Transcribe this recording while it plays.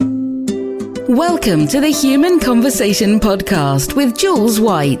Welcome to the Human Conversation Podcast with Jules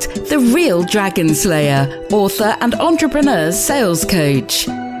White, the real dragon slayer, author and entrepreneur sales coach.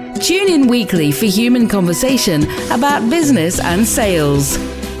 Tune in weekly for human conversation about business and sales.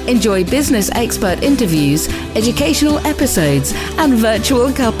 Enjoy business expert interviews, educational episodes, and virtual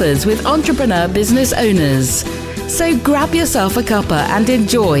cuppers with entrepreneur business owners. So grab yourself a cuppa and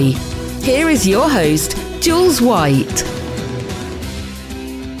enjoy. Here is your host, Jules White.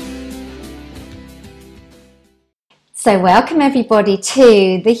 So welcome everybody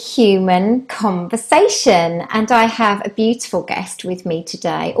to the Human Conversation, and I have a beautiful guest with me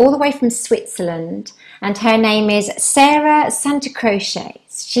today, all the way from Switzerland, and her name is Sarah Santacroce.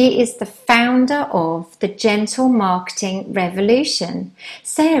 She is the founder of the Gentle Marketing Revolution.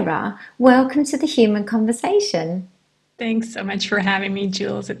 Sarah, welcome to the Human Conversation. Thanks so much for having me,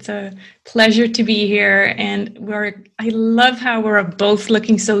 Jules. It's a pleasure to be here, and I love how we're both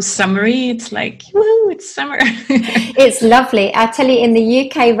looking so summery. It's like, woo, it's summer. It's lovely. I tell you, in the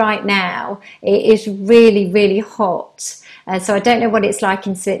UK right now, it is really, really hot. So I don't know what it's like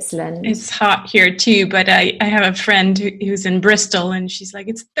in Switzerland. It's hot here too, but I have a friend who's in Bristol, and she's like,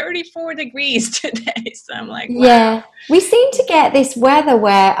 it's 34 degrees today. So I'm like, wow. Yeah, we seem to get this weather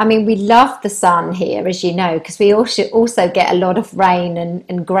where, I mean, we love the sun here, as you know, because we also get a lot of rain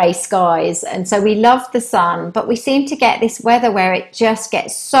and grey skies. And so we love the sun, but we seem to get this weather where it just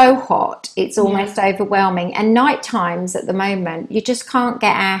gets so hot, it's almost overwhelming. And night times at the moment, you just can't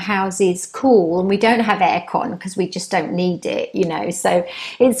get our houses cool, and we don't have aircon because we just don't need it, you know. So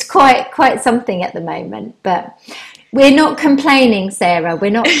it's quite something at the moment, but we're not complaining, Sarah.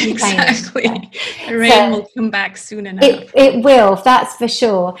 We're not complaining. Exactly. The rain will come back soon enough. It will, that's for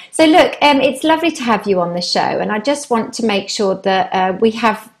sure. So look, it's lovely to have you on the show, and I just want to make sure that we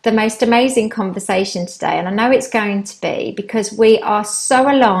have the most amazing conversation today, and I know it's going to be, because we are so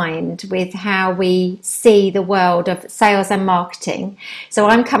aligned with how we see the world of sales and marketing. So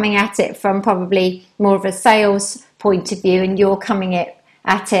I'm coming at it from probably more of a sales point of view, and you're coming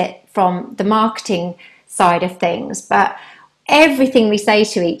at it from the marketing side of things. But everything we say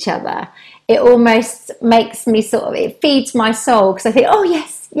to each other, it almost makes me it feeds my soul, because I think, oh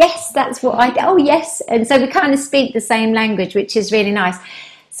yes, that's what oh yes. And so we kind of speak the same language, which is really nice.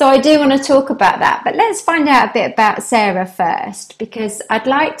 So I do want to talk about that, but let's find out a bit about Sarah first, because I'd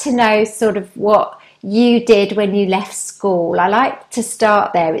like to know sort of what you did when you left school. I like to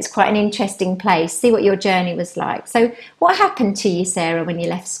start there. It's quite an interesting place. See what your journey was like. So what happened to you, Sarah, when you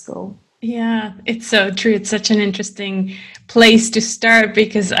left school? Yeah, it's so true. It's such an interesting place to start,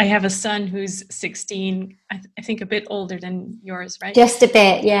 because I have a son who's 16, I think a bit older than yours, right? Just a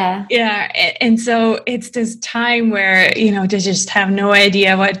bit, yeah. Yeah. And so it's this time where, they just have no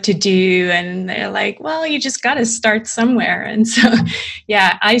idea what to do. And they're like, well, you just got to start somewhere. And so,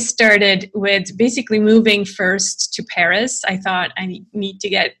 yeah, I started with basically moving first to Paris. I thought I need to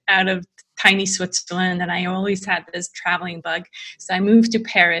get out of tiny Switzerland, and I always had this traveling bug. So I moved to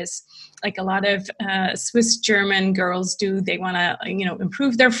Paris, like a lot of Swiss German girls do. They want to,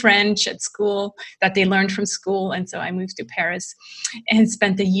 improve their French at school that they learned from school. And so I moved to Paris and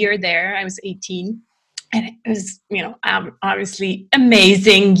spent a year there. I was 18. And it was, obviously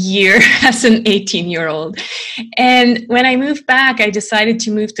amazing year as an 18-year-old. And when I moved back, I decided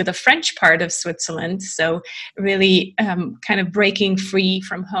to move to the French part of Switzerland. So really kind of breaking free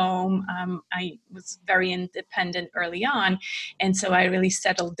from home. I was very independent early on. And so I really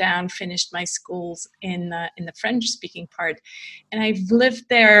settled down, finished my schools in the French-speaking part. And I've lived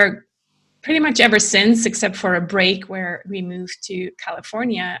there pretty much ever since, except for a break where we moved to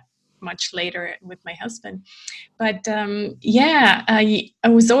California much later with my husband. But I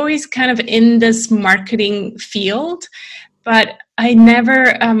was always kind of in this marketing field, but I never,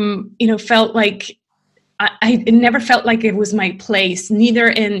 felt like, I never felt like it was my place, neither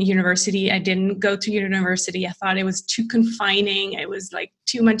in university. I didn't go to university. I thought it was too confining. It was like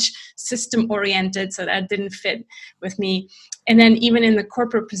too much system oriented, so that didn't fit with me. And then even in the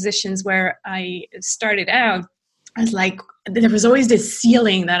corporate positions where I started out, I was like, there was always this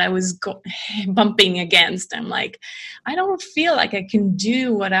ceiling that I was bumping against. I'm like, I don't feel like I can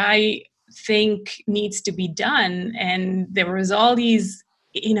do what I think needs to be done. And there was all these,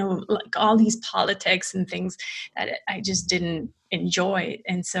 like all these politics and things that I just didn't enjoy.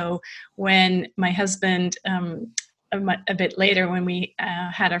 And so when my husband, a bit later, when we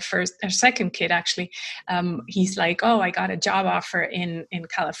had our second kid, actually, he's like, oh, I got a job offer in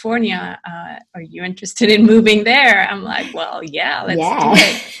California. Are you interested in moving there? I'm like, well, yeah, let's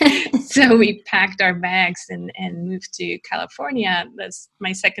do it. So we packed our bags and moved to California.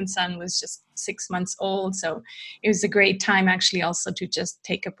 My second son was just 6 months old. So it was a great time, actually, also to just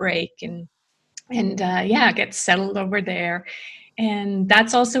take a break and and get settled over there. And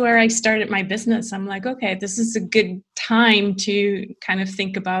that's also where I started my business. I'm like, okay, this is a good time to kind of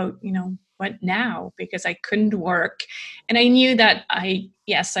think about, what now? Because I couldn't work. And I knew that I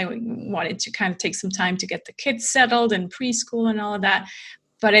wanted to kind of take some time to get the kids settled and preschool and all of that.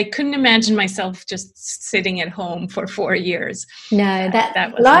 But I couldn't imagine myself just sitting at home for 4 years. No,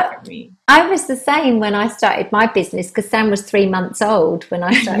 that wasn't for me. I was the same when I started my business, because Sam was 3 months old when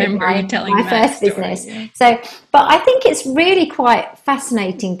I started my first business. Yeah. So, but I think it's really quite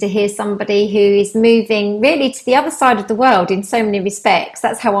fascinating to hear somebody who is moving really to the other side of the world in so many respects.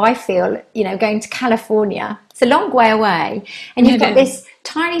 That's how I feel, going to California. It's a long way away. And you've got this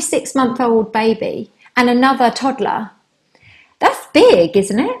tiny 6-month-old baby and another toddler. That's big,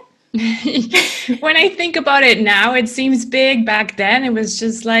 isn't it? When I think about it now, it seems big. Back then, it was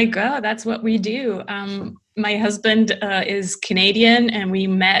just like, oh, that's what we do. My husband is Canadian, and we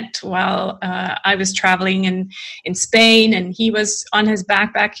met while I was traveling in Spain, and he was on his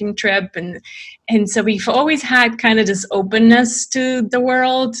backpacking trip. And so we've always had kind of this openness to the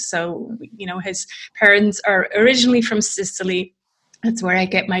world. So, his parents are originally from Sicily. That's where I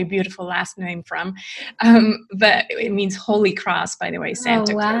get my beautiful last name from. But it means Holy Cross, by the way,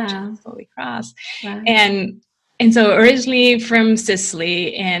 Santa Croce, Holy Cross. Wow. And so originally from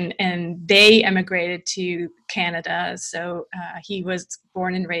Sicily, and they emigrated to Canada. So he was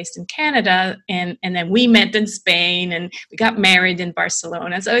born and raised in Canada, and then we met in Spain, and we got married in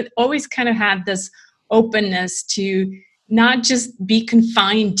Barcelona. So it always kind of had this openness to not just be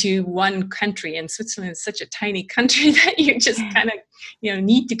confined to one country. And Switzerland is such a tiny country that you just kind of,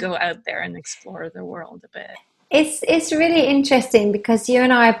 need to go out there and explore the world a bit. It's really interesting, because you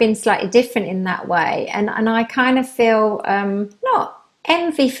and I have been slightly different in that way. And I kind of feel, not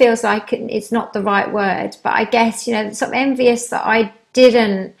envy feels like it's not the right word, but I guess, sort of envious that I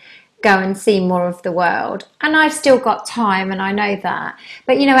didn't go and see more of the world. And I've still got time, and I know that.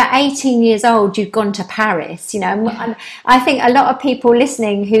 But, at 18 years old, you've gone to Paris, and I think a lot of people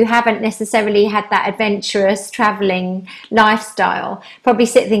listening who haven't necessarily had that adventurous traveling lifestyle probably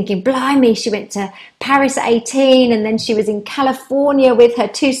sit thinking, blimey, she went to Paris at 18, and then she was in California with her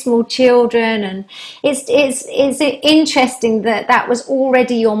 2 small children. And it's interesting that was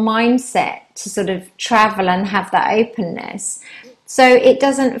already your mindset to sort of travel and have that openness. So it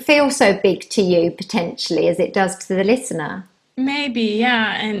doesn't feel so big to you potentially as it does to the listener. Maybe,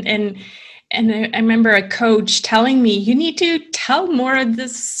 yeah. And I remember a coach telling me, you need to tell more of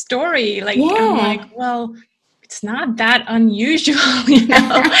this story. I'm like, well, it's not that unusual,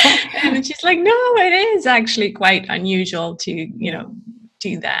 And she's like, no, it is actually quite unusual to,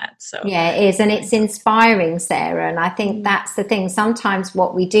 do that. So yeah, it is, and it's inspiring, Sarah. And I think that's the thing. Sometimes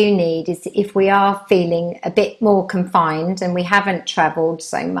what we do need is, if we are feeling a bit more confined and we haven't traveled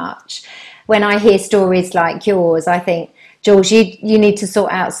so much, when I hear stories like yours, I think, Jules, you need to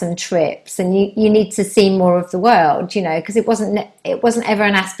sort out some trips, and you need to see more of the world, because it wasn't ever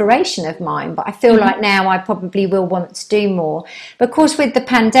an aspiration of mine, but I feel like now I probably will want to do more. But of course, with the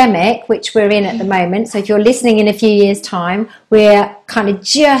pandemic, which we're in at the moment, so if you're listening in a few years' time, we're kind of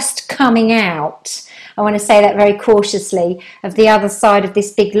just coming out, I want to say that very cautiously, of the other side of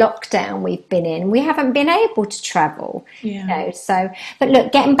this big lockdown we've been in. We haven't been able to travel, So, but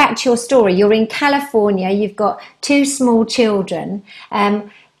look, getting back to your story, you're in California, you've got 2 small children, and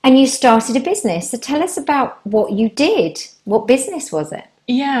you started a business. So tell us about what you did. What business was it?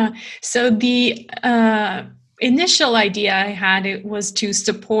 Yeah. So the initial idea I had, it was to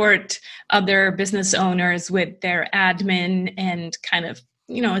support other business owners with their admin and kind of,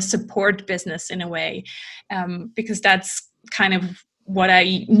 a support business in a way, because that's kind of what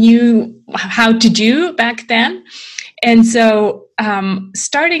I knew how to do back then. And so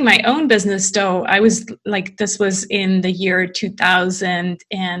starting my own business, though, I was like, this was in the year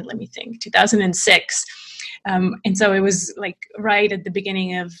 2006. And so it was like right at the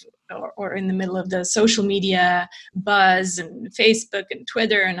beginning of, or in the middle of the social media buzz and Facebook and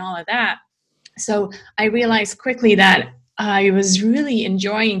Twitter and all of that. So I realized quickly that I was really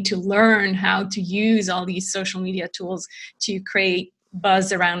enjoying to learn how to use all these social media tools to create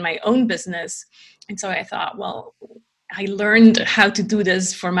buzz around my own business. And so I thought, well, I learned how to do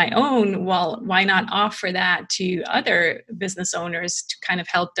this for my own. Well, why not offer that to other business owners to kind of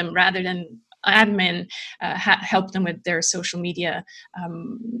help them, rather than admin, help them with their social media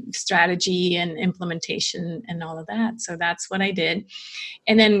strategy and implementation and all of that. So that's what I did.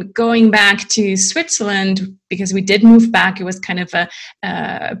 And then going back to Switzerland, because we did move back, it was kind of a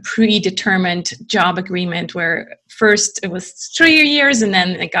predetermined job agreement where first it was 3 years and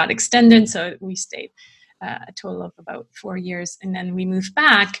then it got extended. So we stayed a total of about 4 years, and then we moved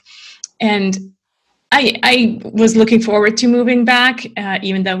back. And I was looking forward to moving back,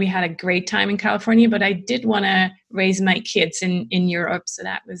 even though we had a great time in California, but I did want to raise my kids in Europe. So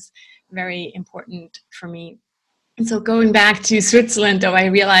that was very important for me. And so going back to Switzerland, though, I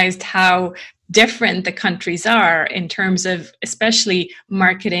realized how different the countries are in terms of especially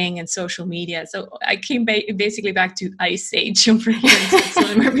marketing and social media. So I came basically back to Ice Age over here in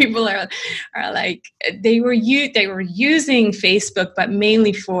Switzerland, where people are like, they were using Facebook, but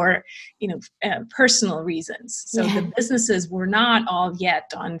mainly for personal reasons. So the businesses were not all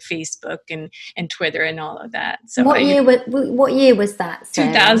yet on Facebook and Twitter and all of that. So what year was that, Sarah?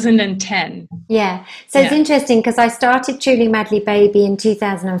 2010. Yeah. So it's interesting because I started Truly Madly Baby in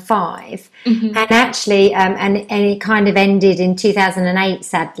 2005, and actually, and it kind of ended in 2008,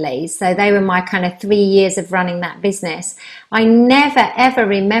 sadly. So they were my kind of 3 years of running that business. I never, ever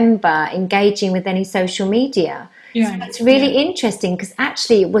remember engaging with any social media. Yeah, so it's really interesting because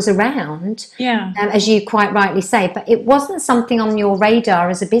actually it was around, as you quite rightly say, but it wasn't something on your radar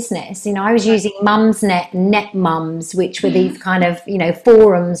as a business. I was using Mumsnet and NetMums, which were these kind of,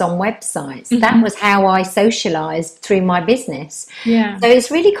 forums on websites. That was how I socialized through my business. Yeah. So it's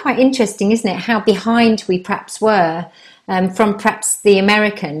really quite interesting, isn't it, how behind we perhaps were from perhaps the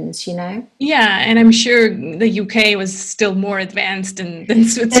Americans, Yeah, and I'm sure the UK was still more advanced than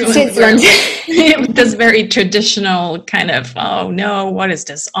Switzerland. It was very traditional kind of, oh no, what is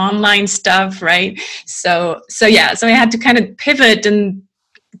this online stuff, right? So I had to kind of pivot and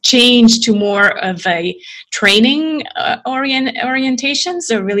change to more of a training orientation.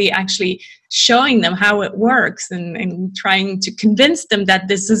 So really actually showing them how it works and trying to convince them that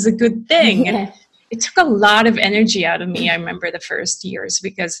this is a good thing. Yeah. And it took a lot of energy out of me, I remember the first years,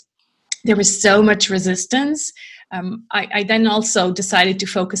 because there was so much resistance. I then also decided to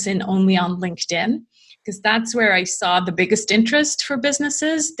focus in only on LinkedIn, because that's where I saw the biggest interest for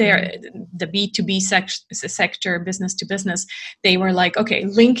businesses. There, the B2B sector, business to business, they were like, okay,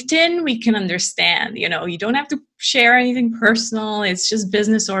 LinkedIn, we can understand. You don't have to share anything personal. It's just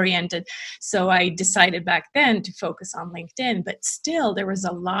business oriented. So I decided back then to focus on LinkedIn. But still, there was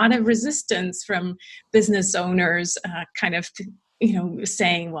a lot of resistance from business owners, kind of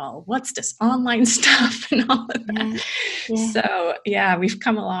saying, well, what's this online stuff and all of that. Yeah. So, we've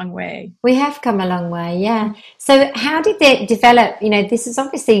come a long way. We have come a long way, yeah. So how did it develop? This is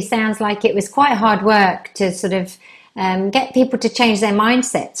obviously sounds like it was quite hard work to sort of get people to change their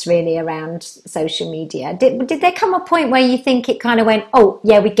mindsets really around social media. Did there come a point where you think it kind of went, oh,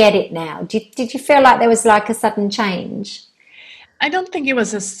 yeah, we get it now? Did you feel like there was like a sudden change? I don't think it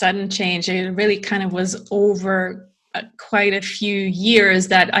was a sudden change. It really kind of was over quite a few years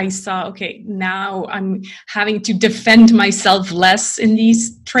that I saw, okay, now I'm having to defend myself less in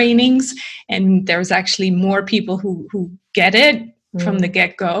these trainings, and there's actually more people who get it from the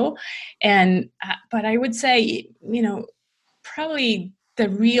get-go. And but I would say, probably the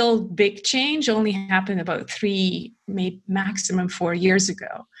real big change only happened about 3, maybe maximum 4 years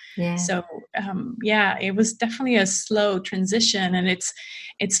ago. Yeah. So it was definitely a slow transition, and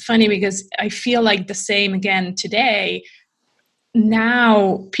it's funny because I feel like the same again today.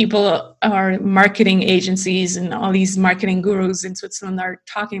 Now people are marketing agencies and all these marketing gurus in Switzerland are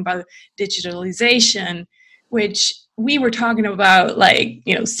talking about digitalization, which we were talking about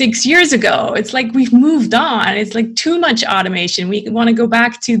 6 years ago. It's like we've moved on. It's like too much automation. We want to go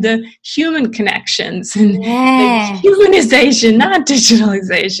back to the human connections and the humanization, not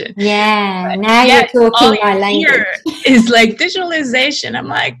digitalization. Yeah, but now you're talking my language. Is like digitalization. I'm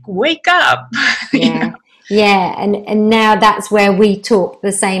like, wake up. Yeah. Yeah, and now that's where we talk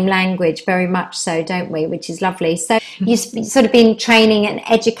the same language, very much so, don't we? Which is lovely. So you've sort of been training and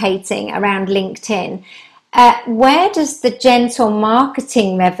educating around LinkedIn. Where does the gentle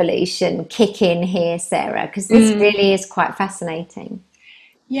marketing revolution kick in here, Sarah? Because this really is quite fascinating.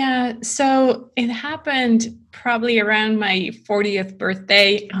 Yeah, so it happened probably around my 40th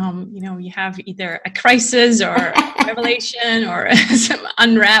birthday. You have either a crisis or a revelation or some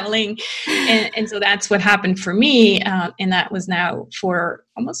unraveling. And so that's what happened for me. And that was now for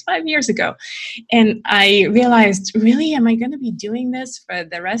almost 5 years ago. And I realized, really, am I going to be doing this for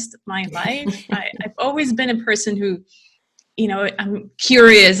the rest of my life? I've always been a person who, I'm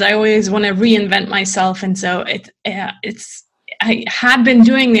curious. I always want to reinvent myself. And so I had been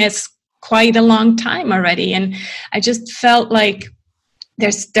doing this quite a long time already, and I just felt like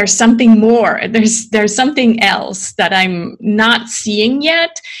there's something more. There's something else that I'm not seeing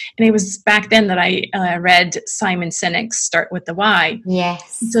yet. And it was back then that I read Simon Sinek's Start with the Why.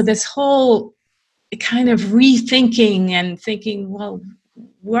 Yes. So this whole kind of rethinking and thinking, well,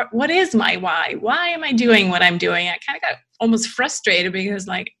 what is my why? Why am I doing what I'm doing? I kind of got almost frustrated because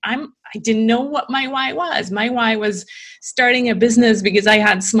like I didn't know what my why was. My why was starting a business because I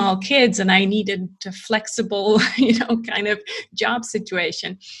had small kids and I needed a flexible, kind of job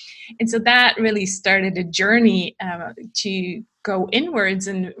situation. And so that really started a journey to go inwards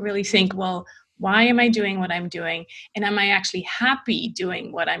and really think, well, why am I doing what I'm doing? And am I actually happy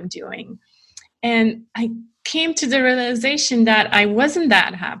doing what I'm doing? And I came to the realization that I wasn't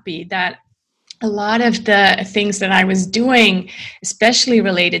that happy, that a lot of the things that I was doing, especially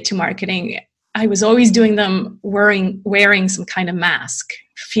related to marketing, I was always doing them wearing some kind of mask,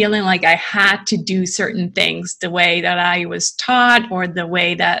 feeling like I had to do certain things the way that I was taught or the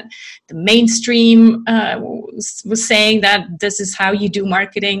way that the mainstream was saying that this is how you do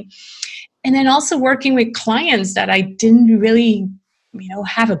marketing. And then also working with clients that I didn't really,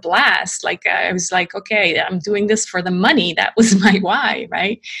 have a blast. Like I was like, okay, I'm doing this for the money. That was my why,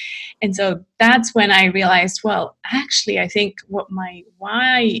 right? And so that's when I realized, well, actually, I think what my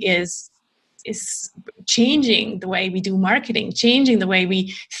why is changing the way we do marketing, changing the way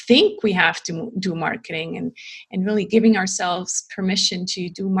we think we have to do marketing, and really giving ourselves permission to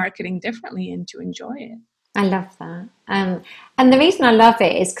do marketing differently and to enjoy it. I love that. And the reason I love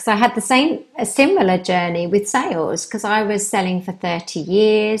it is because I had a similar journey with sales, because I was selling for 30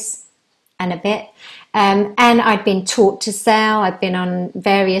 years and a bit. And I'd been taught to sell. I'd been on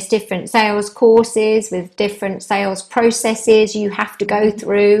various different sales courses with different sales processes you have to go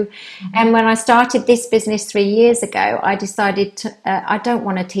through. And when I started this business 3 years ago, I decided I don't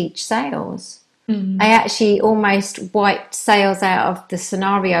want to teach sales. I actually almost wiped sales out of the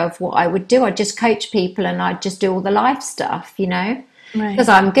scenario of what I would do. I'd just coach people and I'd just do all the life stuff, because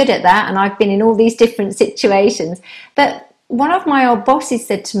I'm good at that and I've been in all these different situations. But one of my old bosses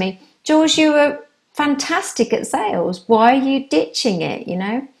said to me, Jules, you were fantastic at sales. Why are you ditching it,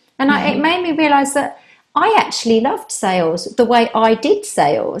 And it made me realise that I actually loved sales the way I did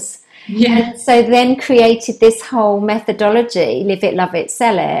sales. Yeah. And so then created this whole methodology, live it, love it,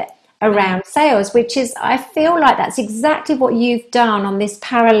 sell it, around sales, which is, I feel like that's exactly what you've done on this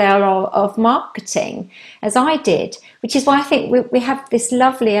parallel of marketing as I did, which is why I think we have this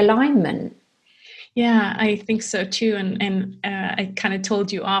lovely alignment. Yeah, I think so too. And I kind of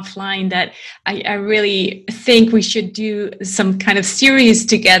told you offline that I really think we should do some kind of series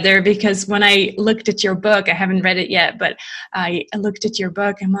together, because when I looked at your book, I haven't read it yet, but I looked at your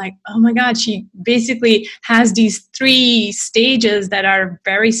book, I'm like, oh my God, she basically has these 3 stages that are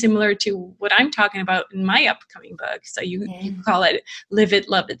very similar to what I'm talking about in my upcoming book. So you call it Live It,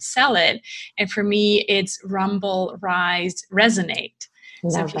 Love It, Sell It. And for me, it's Rumble, Rise, Resonate.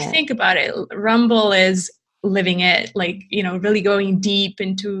 So if you think about it, Rumble is living it, like, really going deep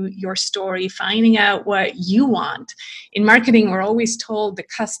into your story, finding out what you want. In marketing, we're always told the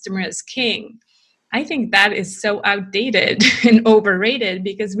customer is king. I think that is so outdated and overrated,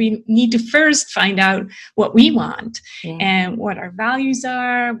 because we need to first find out what we want and what our values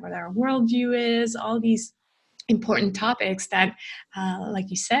are, what our worldview is, all these important topics that,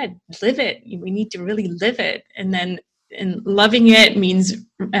 like you said, live it. We need to really live it. And loving it means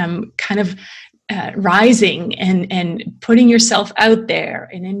kind of rising and putting yourself out there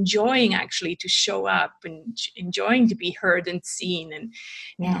and enjoying actually to show up and enjoying to be heard and seen and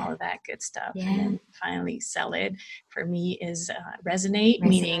all of that good stuff. And then finally, sell it for me is resonate,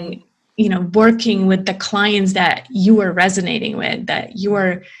 meaning, working with the clients that you are resonating with, that you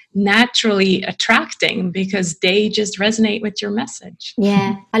are naturally attracting because they just resonate with your message.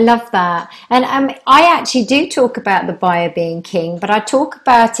 Yeah, I love that. And I actually do talk about the buyer being king, but I talk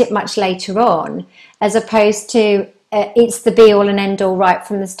about it much later on, as opposed to it's the be all and end all right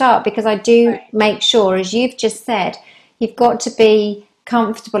from the start, because I do make sure, as you've just said, you've got to be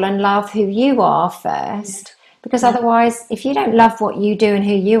comfortable and love who you are first. Because otherwise, if you don't love what you do and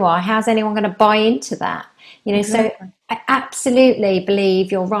who you are, how's anyone going to buy into that? Exactly. So I absolutely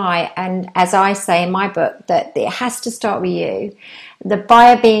believe you're right. And as I say in my book, that it has to start with you. The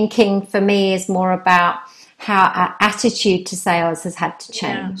buyer being king for me is more about how our attitude to sales has had to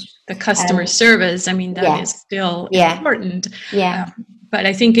change. The customer service, that is still important. But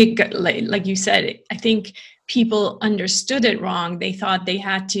I think it, like you said, I think people understood it wrong. They thought they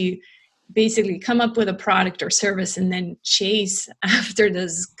had to basically come up with a product or service and then chase after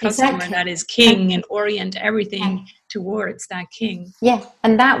this customer that is king and orient everything towards that king. Yeah,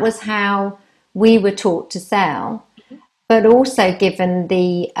 and that was how we were taught to sell. but also given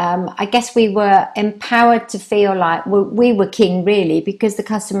the, I guess we were empowered to feel like we were king really, because the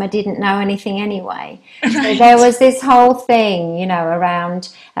customer didn't know anything anyway. Right. So there was this whole thing, you know,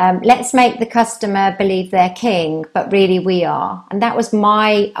 around let's make the customer believe they're king, but really we are. And that was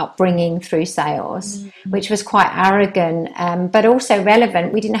my upbringing through sales, which was quite arrogant, but also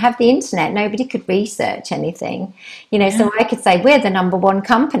relevant. We didn't have the internet. Nobody could research anything, you know, so I could say we're the number one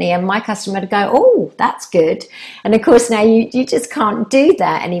company, and my customer would go, oh, that's good. And of course now you just can't do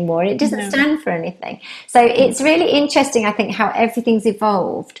that anymore. It doesn't stand for anything. So it's really interesting, I think, how everything's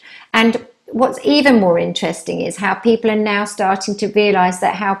evolved. And what's even more interesting is how people are now starting to realize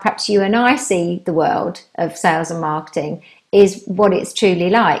that how perhaps you and I see the world of sales and marketing is what it's truly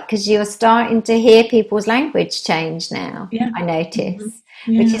like, because you're starting to hear people's language change now. I notice,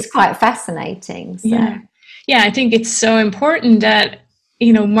 which is quite fascinating. So. Yeah, I think it's so important that,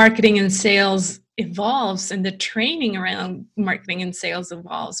 you know, marketing and sales evolves, and the training around marketing and sales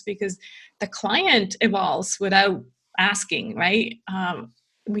evolves, because the client evolves without asking, right?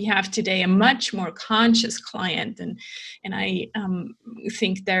 We have today a much more conscious client, and I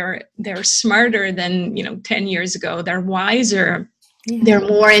think they're smarter than, you know, 10 years ago. They're wiser. They're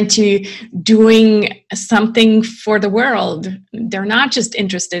more into doing something for the world. They're not just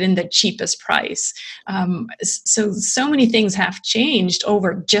interested in the cheapest price. So many things have changed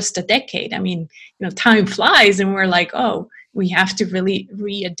over just a decade. I mean, you know, time flies, and we're like, oh, we have to really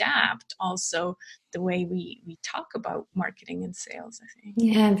readapt also the way we talk about marketing and sales, I think.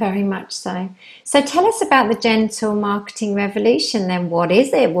 Yeah, very much so. So tell us about the Gentle Marketing Revolution then. What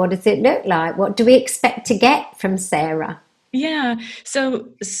is it? What does it look like? What do we expect to get from Sarah? Yeah. So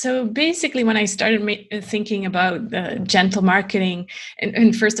basically, when I started thinking about gentle marketing,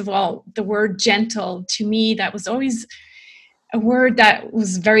 and first of all, the word gentle, to me, that was always a word that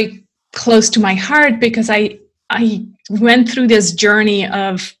was very close to my heart, because I went through this journey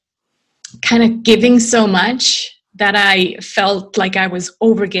of kind of giving so much that I felt like I was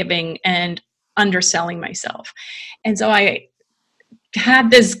overgiving and underselling myself. And so I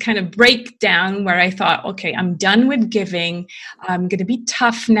had this kind of breakdown where I thought, okay, I'm done with giving. I'm going to be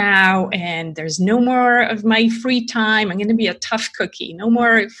tough now, and there's no more of my free time. I'm going to be a tough cookie. No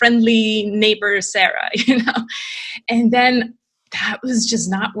more friendly neighbor Sarah, you know. And then that was just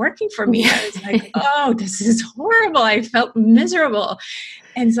not working for me. I was like, oh, this is horrible. I felt miserable.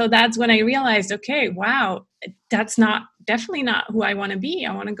 And so that's when I realized, okay, wow, that's definitely not who I want to be.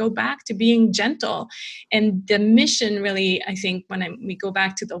 I want to go back to being gentle. And the mission really, I think when we go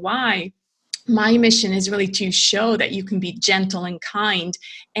back to the why, my mission is really to show that you can be gentle and kind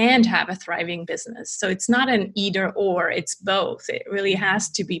and have a thriving business. So it's not an either or, it's both. It really has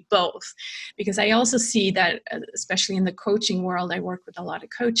to be both. Because I also see that, especially in the coaching world, I work with a lot of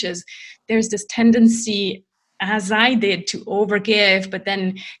coaches, there's this tendency, as I did, to overgive, but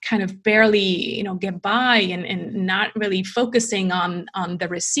then kind of barely, you know, get by, and not really focusing on the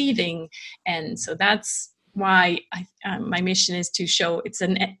receiving. And so that's why my mission is to show it's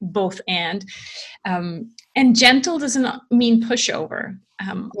an both and gentle doesn't mean pushover.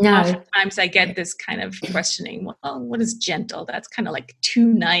 Oftentimes I get this kind of questioning, well, what is gentle? That's kind of like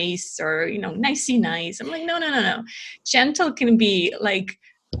too nice, or, you know, nicey nice. I'm like, no. Gentle can be like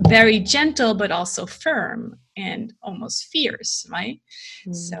very gentle, but also firm and almost fierce, right?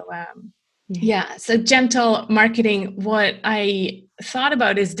 So so gentle marketing, what I thought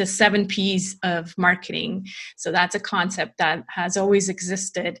about is the 7 P's of marketing. So that's a concept that has always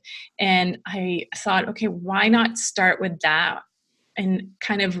existed, and I thought, okay, why not start with that and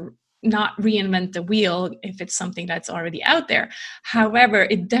kind of not reinvent the wheel if it's something that's already out there. However,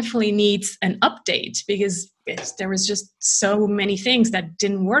 it definitely needs an update, because there was just so many things that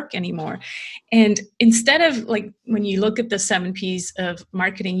didn't work anymore. And instead of, like, when you look at the 7 P's of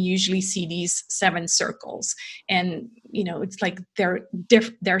marketing, you usually see these 7 circles, and, you know, it's like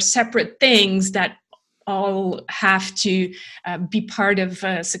they're separate things that all have to be part of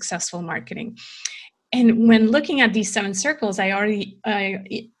successful marketing. And when looking at these 7 circles, I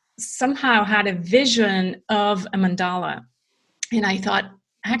somehow had a vision of a mandala. And I thought,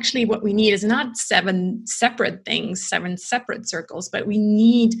 actually, what we need is not 7 separate things, 7 separate circles, but we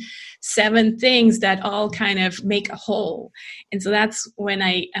need 7 things that all kind of make a whole. And so that's when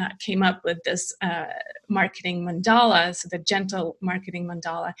I came up with this marketing mandala, so the gentle marketing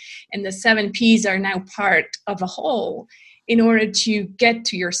mandala. And the 7 P's are now part of a whole in order to get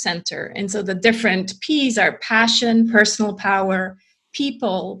to your center. And so the different P's are passion, personal power,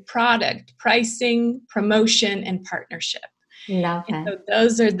 people, product, pricing, promotion, and partnership. Love it. And so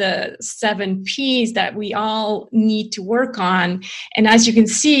those are the 7 P's that we all need to work on. And as you can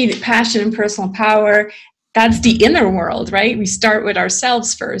see, the passion and personal power, that's the inner world, right? We start with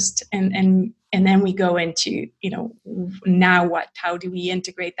ourselves first, and then we go into, now what? How do we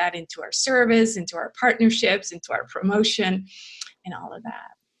integrate that into our service, into our partnerships, into our promotion, and all of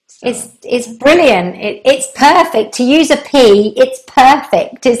that? So. It's brilliant. It's perfect. To use a P, it's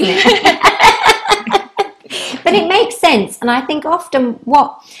perfect, isn't it? But it makes sense. And I think often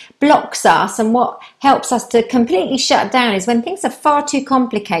what blocks us and what helps us to completely shut down is when things are far too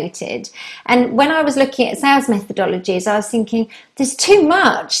complicated. And when I was looking at sales methodologies, I was thinking, there's too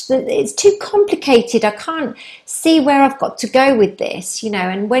much, it's too complicated. I can't see where I've got to go with this,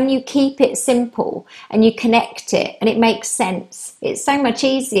 and when you keep it simple and you connect it and it makes sense, it's so much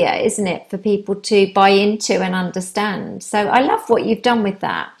easier, isn't it, for people to buy into and understand. So I love what you've done with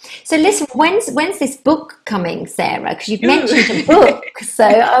that. So listen, when's this book coming, Sarah? Because you've mentioned a book. So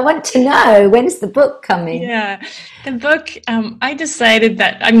I want to know, when's the book coming? Yeah, the book, I decided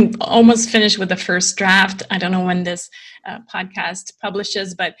that I'm almost finished with the first draft. I don't know when this podcast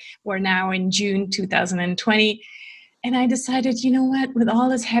publishes, but we're now in June 2020. And I decided, you know what, with all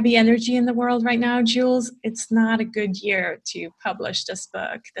this heavy energy in the world right now, Jules, it's not a good year to publish this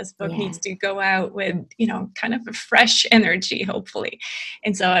book. This book needs to go out with, kind of a fresh energy, hopefully.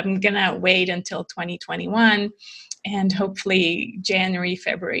 And so I'm going to wait until 2021 and hopefully January,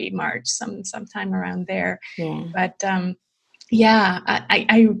 February, March, sometime around there. Yeah. But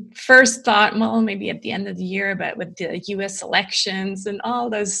I first thought, well, maybe at the end of the year, but with the US elections and all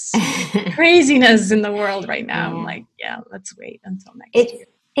those craziness in the world right now, I'm like, let's wait until next year.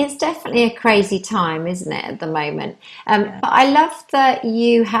 It's definitely a crazy time, isn't it, at the moment? But I love that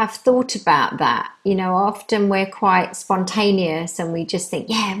you have thought about that. Often we're quite spontaneous and we just think,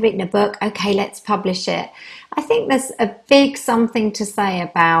 I've written a book, okay, let's publish it. I think there's a big something to say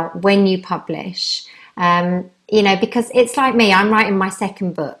about when you publish. Because it's like me, I'm writing my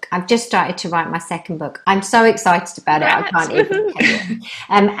second book. I've just started to write my second book. I'm so excited about it, I can't even tell you.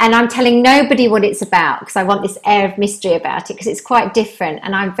 And I'm telling nobody what it's about because I want this air of mystery about it because it's quite different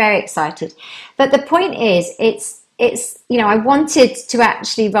and I'm very excited. But the point is, it's I wanted to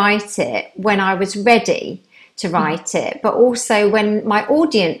actually write it when I was ready to write it, but also when my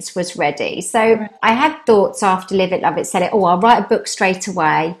audience was ready. So I had thoughts after Live It, Love It, Sell It, I'll write a book straight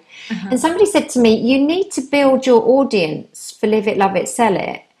away. And somebody said to me, you need to build your audience for Live It, Love It, Sell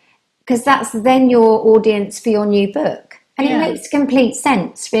It, because that's then your audience for your new book. And it makes complete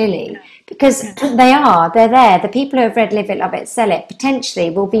sense, really, because they're there. The people who have read Live It, Love It, Sell It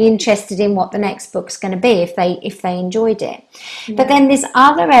potentially will be interested in what the next book's going to be if they enjoyed it. But then this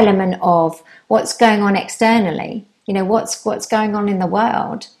other element of what's going on externally, what's going on in the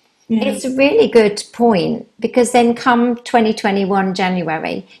world. It's a really good point because then come 2021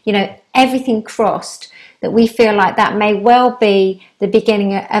 January, everything crossed that we feel like that may well be the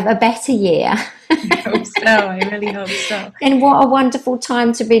beginning of a better year. I hope so. I really hope so. And what a wonderful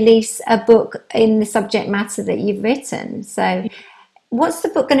time to release a book in the subject matter that you've written. So what's the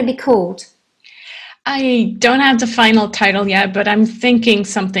book going to be called? I don't have the final title yet, but I'm thinking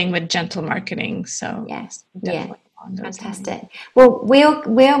something with gentle marketing. So yes, definitely. Fantastic. Well, we're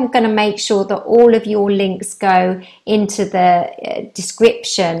going to make sure that all of your links go into the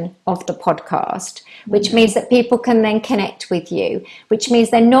description of the podcast, which means that people can then connect with you, which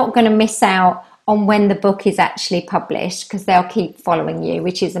means they're not going to miss out on when the book is actually published because they'll keep following you,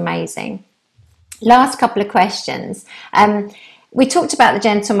 which is amazing. Last couple of questions. We talked about the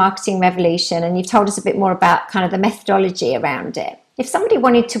Gentle Marketing Revolution and you've told us a bit more about kind of the methodology around it. If somebody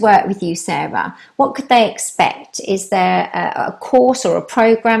wanted to work with you, Sarah, what could they expect? Is there a course or a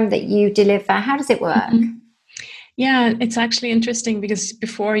program that you deliver? How does it work? Mm-hmm. Yeah, it's actually interesting because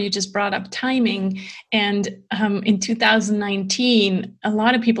before you just brought up timing, and in 2019, a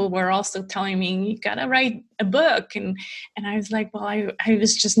lot of people were also telling me, you gotta write a book. And I was like, well, I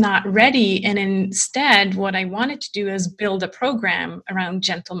was just not ready. And instead, what I wanted to do is build a program around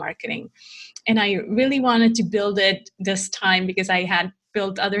gentle marketing. And I really wanted to build it this time because I had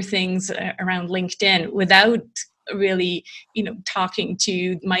built other things around LinkedIn without really, talking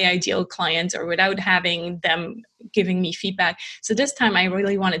to my ideal clients or without having them giving me feedback. So this time I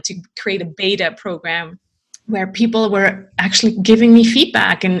really wanted to create a beta program where people were actually giving me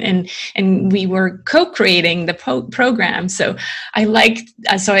feedback and we were co-creating the program. So I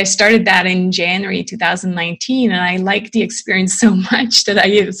started that in January 2019, and I liked the experience so much that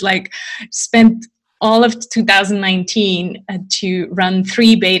I was spent all of 2019 to run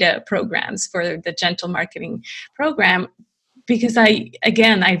 3 beta programs for the Gentle Marketing program, because I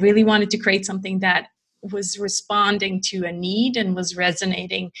really wanted to create something that was responding to a need and was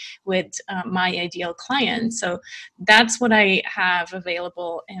resonating with my ideal client. So that's what I have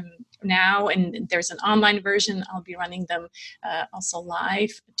available now. And there's an online version. I'll be running them also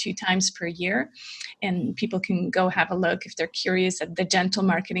live 2 times per year. And people can go have a look if they're curious at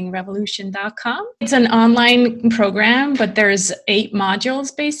thegentlemarketingrevolution.com. It's an online program, but there's 8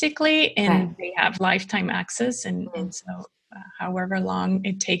 modules basically, and they have lifetime access. And so however long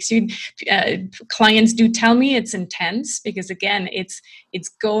it takes you. Clients do tell me it's intense because, again, it's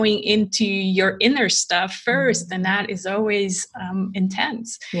going into your inner stuff first, and that is always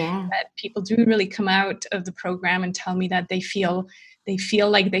intense. Yeah. But people do really come out of the program and tell me that they feel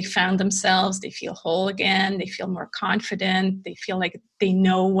like they found themselves, they feel whole again, they feel more confident, they feel like they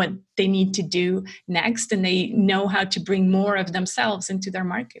know what they need to do next, and they know how to bring more of themselves into their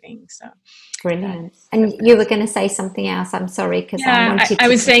marketing. So brilliant. And you were going to say something else. I'm sorry, because I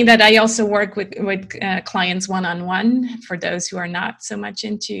was saying that I also work with clients one-on-one for those who are not so much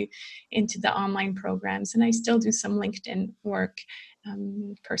into the online programs, and I still do some LinkedIn work,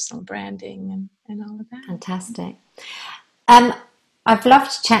 personal branding and all of that. Fantastic. I've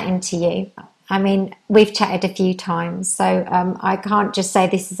loved chatting to you. I mean, we've chatted a few times, so I can't just say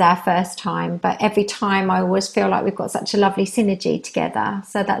this is our first time, but every time I always feel like we've got such a lovely synergy together.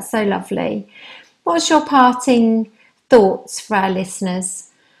 So that's so lovely. What's your parting thoughts for our listeners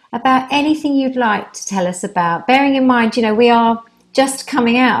about anything you'd like to tell us about? Bearing in mind, we are just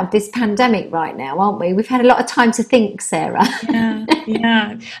coming out of this pandemic right now, aren't we? We've had a lot of time to think, Sarah.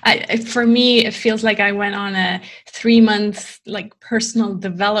 Yeah. For me, it feels like I went on a 3-month personal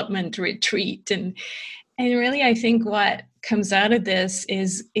development retreat, and really, I think what comes out of this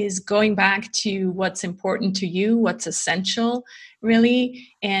is going back to what's important to you, what's essential, really,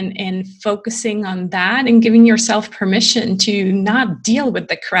 and focusing on that and giving yourself permission to not deal with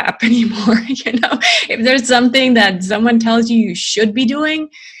the crap anymore. If there's something that someone tells you should be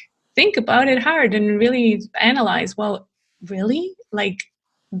doing, think about it hard and really analyze, well, really?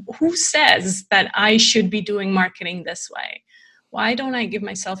 Who says that I should be doing marketing this way? Why don't I give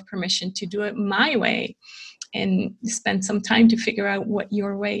myself permission to do it my way? And spend some time to figure out what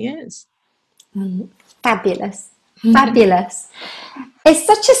your way is. Fabulous. It's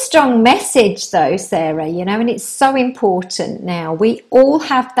such a strong message though, Sarah, and it's so important now. We all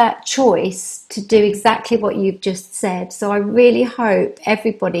have that choice to do exactly what you've just said. So I really hope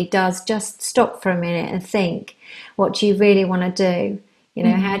everybody does just stop for a minute and think, what do you really want to do?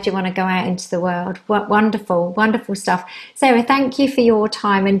 How do you want to go out into the world? What wonderful, wonderful stuff. Sarah, thank you for your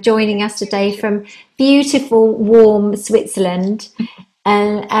time and joining us today from beautiful, warm Switzerland.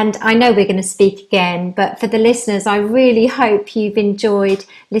 And I know we're going to speak again, but for the listeners, I really hope you've enjoyed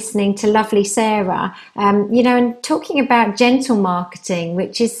listening to lovely Sarah, and talking about gentle marketing,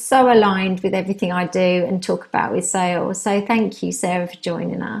 which is so aligned with everything I do and talk about with sales. So thank you, Sarah, for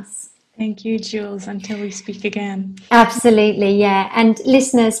joining us. Thank you, Jules. Until we speak again. Absolutely, yeah. And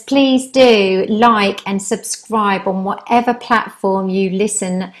listeners, please do like and subscribe on whatever platform you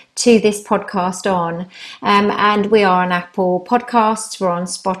listen to this podcast on. And we are on Apple Podcasts, we're on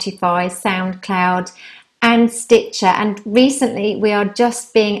Spotify, SoundCloud, and Stitcher. And recently we are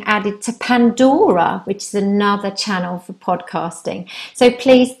just being added to Pandora, which is another channel for podcasting. So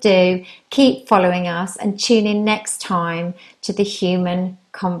please do keep following us and tune in next time to The Human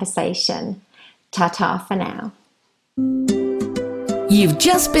Conversation. Ta-ta for now. You've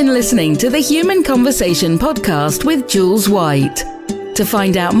just been listening to the Human Conversation podcast with Jules White. To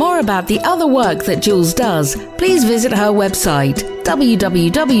find out more about the other work that Jules does, please visit her website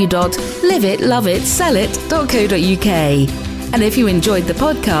www.liveitloveitsellit.co.uk. And if you enjoyed the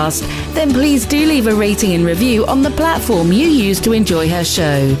podcast, then please do leave a rating and review on the platform you use to enjoy her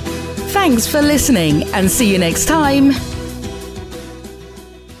show. Thanks for listening, and see you next time.